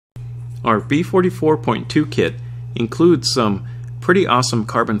Our B44.2 kit includes some pretty awesome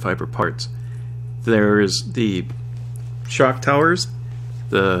carbon fiber parts. There's the shock towers,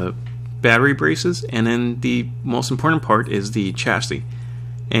 the battery braces, and then the most important part is the chassis.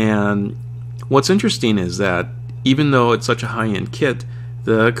 And what's interesting is that even though it's such a high-end kit,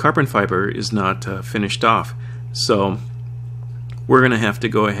 the carbon fiber is not finished off. So we're going to have to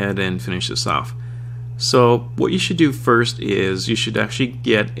go ahead and finish this off. So what you should do first is you should actually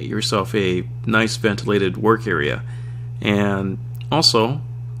get yourself a nice ventilated work area, and also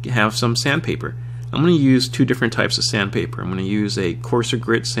have some sandpaper. I'm going to use two different types of sandpaper. I'm going to use a coarser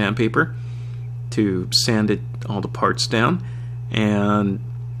grit sandpaper to sand all the parts down, and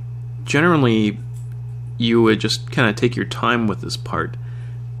generally you would just kind of take your time with this part.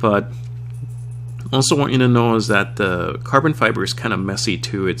 But also want you to know is that the carbon fiber is kind of messy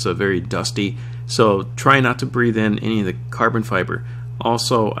too. It's a very dusty, so try not to breathe in any of the carbon fiber.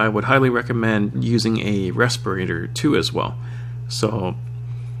 Also, I would highly recommend using a respirator too as well. So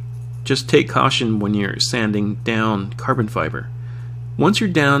just take caution when you're sanding down carbon fiber. Once you're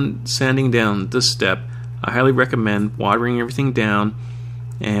done sanding down this step, I highly recommend watering everything down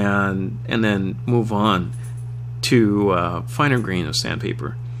and then move on to finer grain of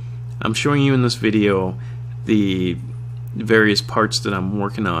sandpaper. I'm showing you in this video the various parts that I'm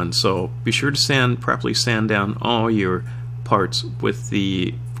working on, so be sure to properly sand down all your parts with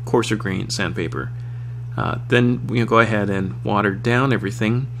the coarser grain sandpaper. Then we go ahead and water down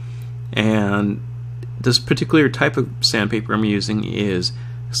everything, and this particular type of sandpaper I'm using is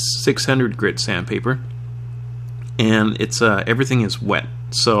 600 grit sandpaper, and it's everything is wet.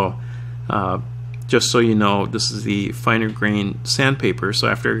 So just so you know, this is the finer grain sandpaper. So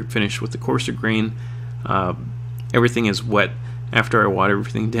after I finish with the coarser grain, everything is wet after I water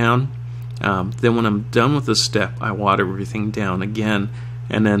everything down. Then when I'm done with this step, I water everything down again,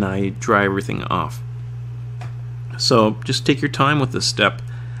 and then I dry everything off. So just take your time with this step,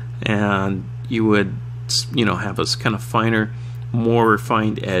 and you would, have this kind of finer, more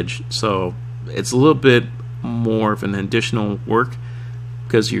refined edge. So it's a little bit more of an additional work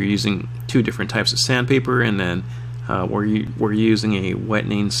because you're using two different types of sandpaper, and then we're using a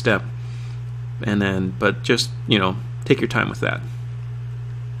wetting step, and then but just take your time with that.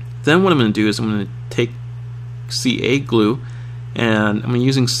 Then what I'm going to do is I'm going to take CA glue, and I'm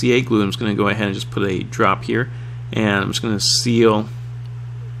using CA glue. I'm just going to go ahead and just put a drop here, and I'm just going to seal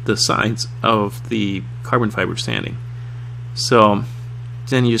the sides of the carbon fiber sanding. So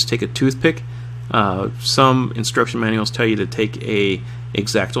then you just take a toothpick. Some instruction manuals tell you to take a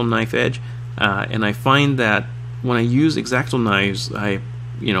X-Acto knife edge, and I find that when I use X-Acto knives, I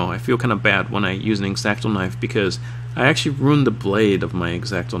feel kind of bad when I use an X-Acto knife because I actually ruined the blade of my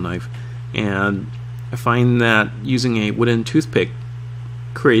X-Acto knife, and I find that using a wooden toothpick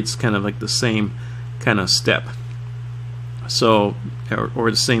creates kind of like the same kind of step, so or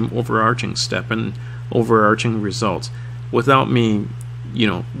the same overarching step and overarching results without me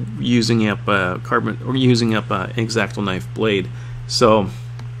using up carbon or using up an X-Acto knife blade. So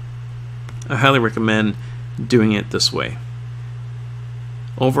I highly recommend doing it this way.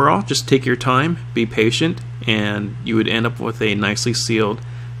 Overall, just take your time, be patient, and you would end up with a nicely sealed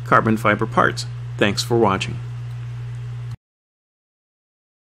carbon fiber parts. Thanks for watching.